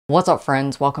What's up,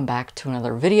 friends? Welcome back to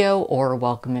another video, or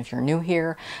welcome if you're new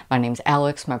here. My name's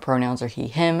Alex, my pronouns are he,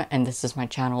 him, and this is my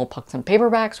channel Pucks and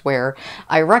Paperbacks, where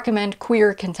I recommend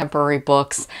queer contemporary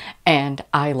books and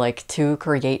I like to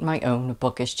create my own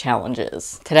bookish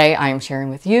challenges. Today I am sharing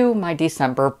with you my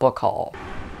December book haul.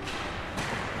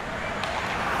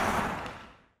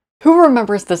 Who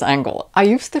remembers this angle? I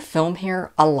used to film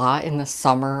here a lot in the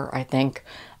summer, I think,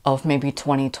 of maybe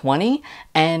 2020,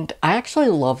 and I actually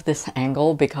love this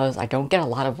angle because I don't get a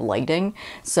lot of lighting,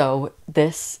 so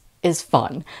this is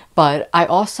fun. But I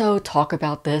also talk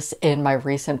about this in my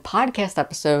recent podcast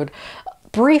episode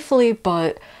briefly,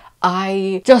 but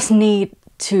I just need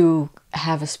to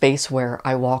have a space where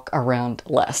I walk around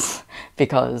less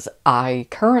because I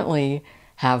currently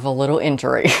have a little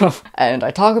injury and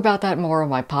I talk about that more on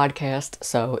my podcast,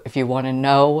 so if you want to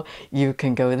know, you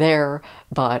can go there.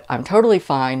 But I'm totally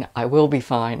fine, I will be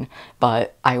fine,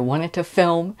 but I wanted to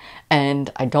film and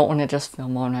I don't want to just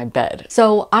film on my bed.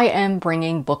 So I am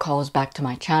bringing book hauls back to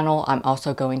my channel. I'm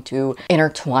also going to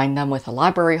intertwine them with a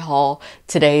library haul.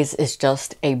 Today's is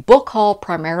just a book haul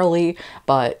primarily,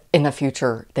 but in the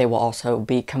future they will also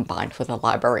be combined with a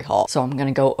library haul. So I'm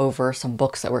gonna go over some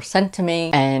books that were sent to me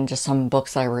and just some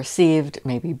books I received,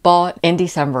 maybe bought in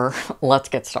December. Let's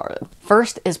get started.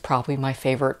 First is probably my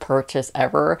favorite purchase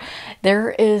ever. There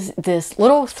is this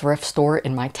little thrift store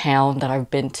in my town that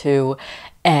I've been to,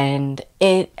 and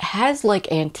it has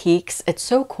like antiques. It's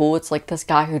so cool. It's like this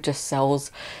guy who just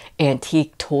sells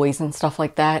antique toys and stuff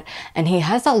like that, and he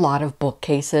has a lot of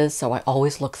bookcases, so I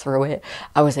always look through it.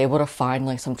 I was able to find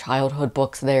like some childhood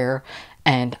books there,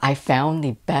 and I found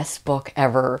the best book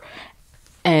ever,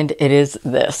 and it is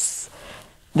this.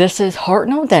 This is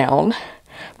Hartnell Down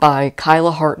by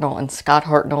Kyla Hartnell and Scott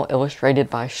Hartnell, illustrated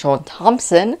by Sean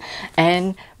Thompson.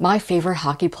 And my favorite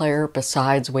hockey player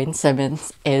besides Wayne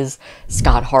Simmons is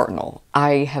Scott Hartnell.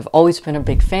 I have always been a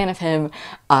big fan of him.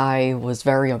 I was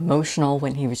very emotional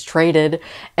when he was traded,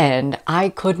 and I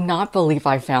could not believe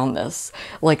I found this.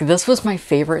 Like, this was my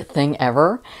favorite thing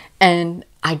ever, and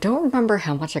I don't remember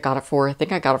how much I got it for. I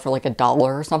think I got it for like $1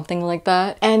 or something like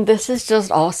that. And this is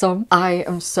just awesome. I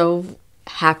am so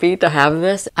happy to have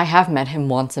this. I have met him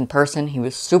once in person. He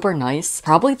was super nice.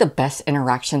 Probably the best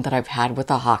interaction that I've had with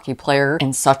a hockey player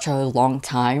in such a long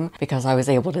time, because I was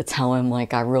able to tell him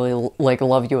like, I really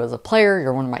love you as a player.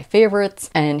 You're one of my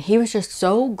favorites. And he was just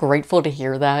so grateful to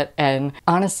hear that. And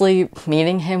honestly,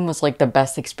 meeting him was like the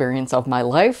best experience of my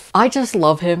life. I just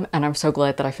love him, and I'm so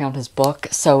glad that I found his book.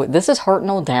 So this is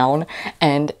Hartnell Down,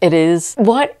 and it is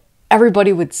what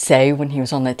everybody would say when he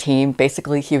was on the team.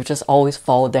 Basically, he would just always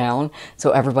fall down,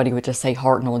 so everybody would just say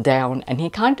Hartnell Down, and he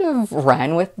kind of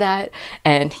ran with that,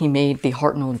 and he made the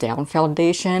Hartnell Down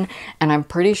Foundation, and I'm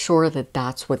pretty sure that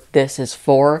that's what this is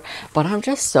for. But I'm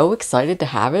just so excited to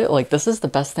have it. Like, this is the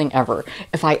best thing ever.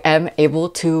 If I am able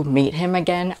to meet him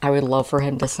again, I would love for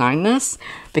him to sign this,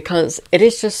 because it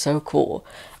is just so cool.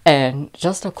 And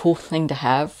just a cool thing to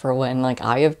have for when like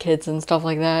I have kids and stuff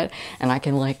like that, and I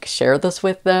can like share this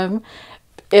with them.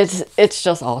 It's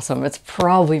just awesome. It's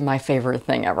probably my favorite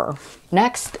thing ever.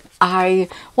 Next, I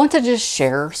want to just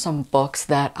share some books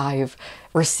that I've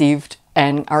received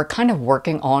and are kind of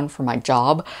working on for my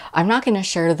job. I'm not going to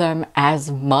share them as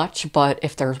much, but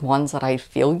if there's ones that I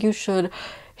feel you should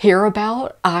hear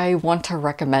about, I want to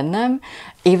recommend them,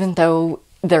 even though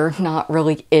they're not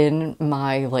really in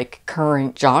my like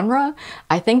current genre.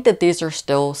 I think that these are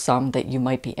still some that you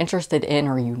might be interested in,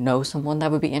 or you know someone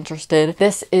that would be interested.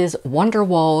 This is Wonder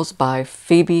Walls by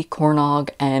Phoebe,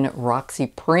 Cornog, and Roxy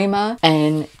Prima,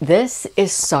 and this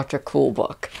is such a cool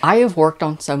book. I have worked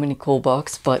on so many cool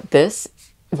books, but this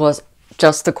was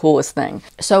just the coolest thing.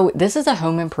 So this is a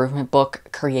home improvement book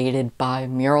created by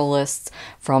muralists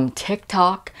from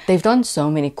TikTok. They've done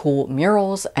so many cool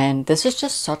murals, and this is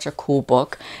just such a cool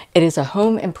book. It is a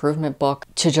home improvement book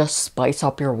to just spice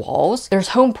up your walls. There's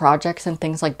home projects and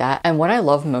things like that, and what I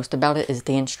love most about it is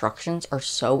the instructions are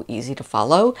so easy to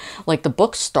follow. Like, the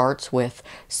book starts with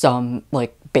some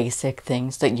like basic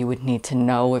things that you would need to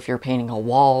know if you're painting a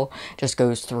wall, just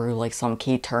goes through like some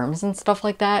key terms and stuff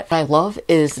like that. What I love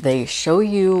is they show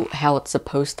you how it's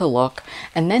supposed to look,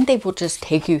 and then they will just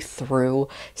take you through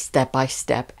step by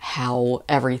step how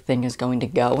everything is going to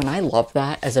go, and I love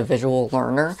that as a visual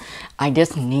learner. I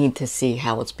just need to see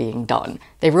how it's being done.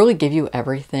 They really give you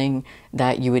everything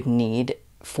that you would need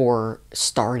for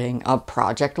starting a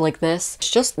project like this. It's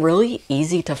just really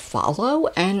easy to follow,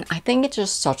 and I think it's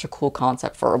just such a cool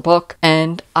concept for a book,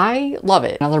 and I love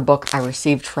it. Another book I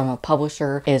received from a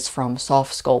publisher is from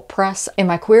Soft Skull Press. In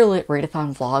my Queer Lit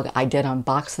Readathon vlog, I did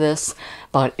unbox this,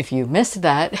 But if you missed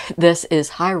that, this is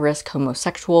High Risk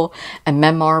Homosexual, a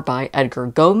memoir by Edgar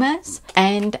Gomez.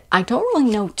 And I don't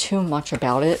really know too much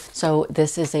about it. So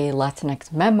this is a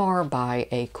Latinx memoir by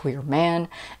a queer man,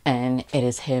 and it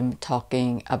is him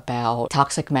talking about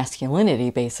toxic masculinity,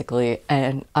 basically,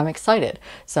 and I'm excited.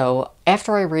 So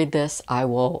after I read this, I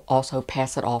will also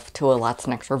pass it off to a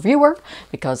Latinx reviewer,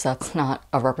 because that's not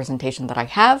a representation that I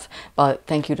have, but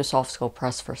thank you to Soft Skill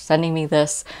Press for sending me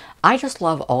this. I just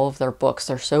love all of their books.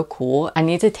 They're so cool. I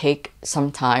need to take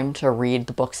some time to read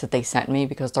the books that they sent me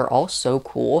because they're all so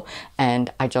cool,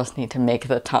 and I just need to make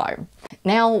the time.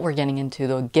 Now we're getting into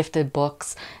the gifted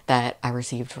books that I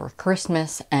received for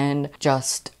Christmas and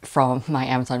just from my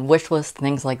Amazon wishlist,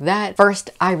 things like that. First,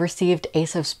 I received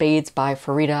Ace of Spades by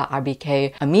Faridah,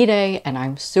 Àbíké-Íyímídé, and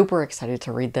I'm super excited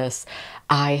to read this.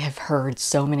 I have heard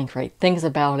so many great things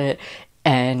about it,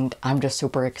 and I'm just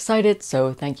super excited,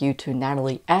 so thank you to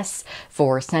Natalie S.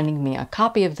 for sending me a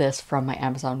copy of this from my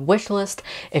Amazon wishlist.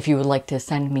 If you would like to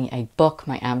send me a book,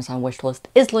 my Amazon wishlist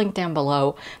is linked down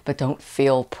below, but don't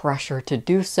feel pressure to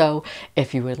do so.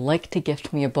 If you would like to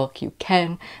gift me a book, you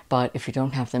can, but if you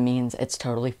don't have the means, it's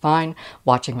totally fine.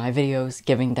 Watching my videos,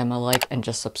 giving them a like, and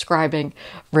just subscribing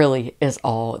really is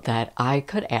all that I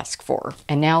could ask for.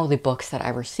 And now the books that I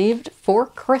received for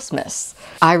Christmas.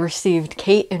 I received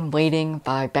Kate in Waiting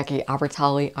by Becky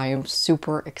Albertalli. I am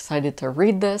super excited to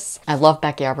read this. I love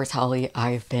Becky Albertalli.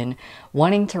 I've been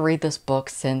wanting to read this book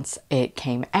since it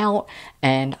came out,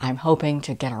 and I'm hoping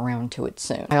to get around to it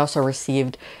soon. I also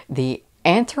received the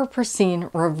Anthropercene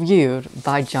reviewed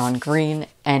by John Green,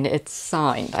 and it's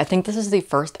signed. I think this is the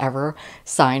first ever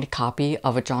signed copy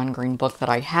of a John Green book that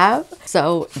I have,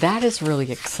 so that is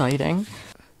really exciting.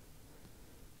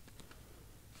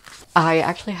 I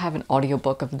actually have an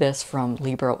audiobook of this from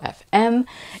Libro FM.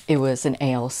 It was an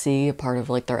ALC, a part of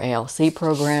like their ALC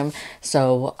program.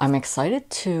 So I'm excited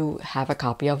to have a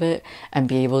copy of it and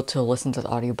be able to listen to the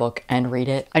audiobook and read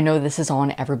it. I know this is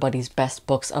on everybody's best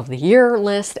books of the year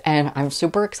list, and I'm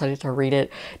super excited to read it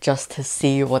just to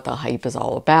see what the hype is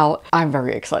all about. I'm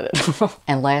very excited.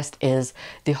 And last is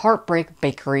The Heartbreak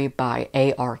Bakery by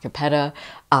A.R. Capetta.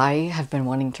 I have been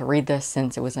wanting to read this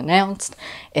since it was announced.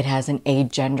 It has an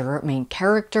agender main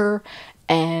character,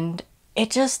 and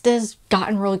it just has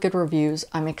gotten really good reviews.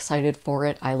 I'm excited for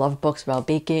it. I love books about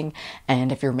baking,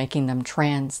 and if you're making them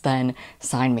trans, then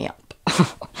sign me up.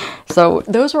 So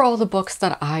those are all the books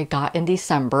that I got in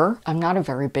December. I'm not a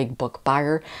very big book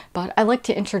buyer, but I like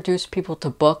to introduce people to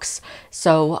books,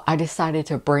 so I decided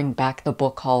to bring back the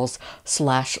book hauls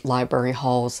 / library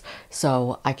hauls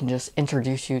so I can just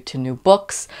introduce you to new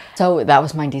books. So that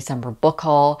was my December book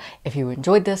haul. If you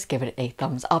enjoyed this, give it a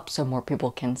thumbs up so more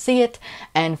people can see it,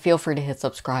 and feel free to hit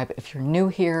subscribe if you're new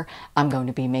here. I'm going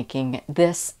to be making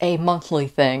this a monthly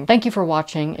thing. Thank you for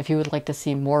watching. If you would like to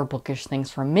see more bookish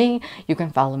things from me, you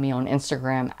can follow me on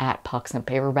Instagram at Pucks and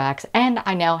Paperbacks, and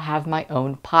I now have my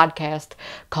own podcast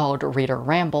called Reader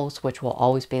Rambles, which will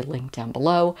always be linked down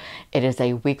below. It is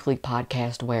a weekly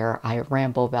podcast where I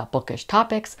ramble about bookish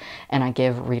topics and I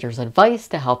give readers advice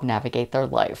to help navigate their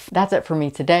life. That's it for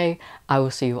me today. I will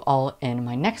see you all in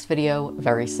my next video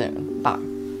very soon.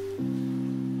 Bye.